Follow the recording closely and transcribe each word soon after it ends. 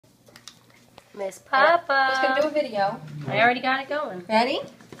Miss Pupa. Let's go do a video. I already got it going. Ready?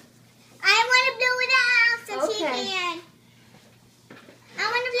 I want to blow it out so she Okay. can. I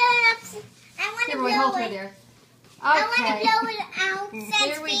want to blow it up. I want to Here, blow we hold it. her there. I want to Okay. blow it out since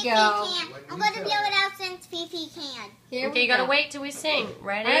Here we Fifi go. can. I'm going to blow it out since Fifi can. Here Okay, we you gotta go. wait till we sing.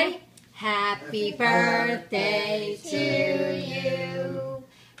 Ready? Ready? Happy birthday to you.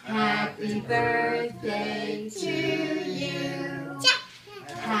 Happy birthday to you.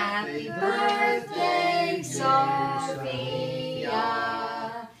 Happy birthday, Sophia.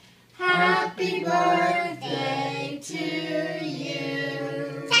 Happy birthday to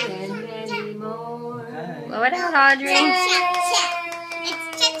you. And many more. Blow it out, Audrey. It's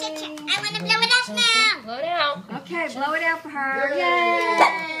cha-cha-cha. I want to blow it out now. Blow it out. Okay, blow it out for her. Yay!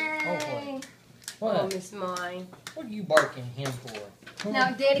 Yay! Oh, What? Miss Mine. What are you barking him for?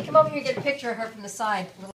 Now, Daddy, come over here and get a picture of her from the side.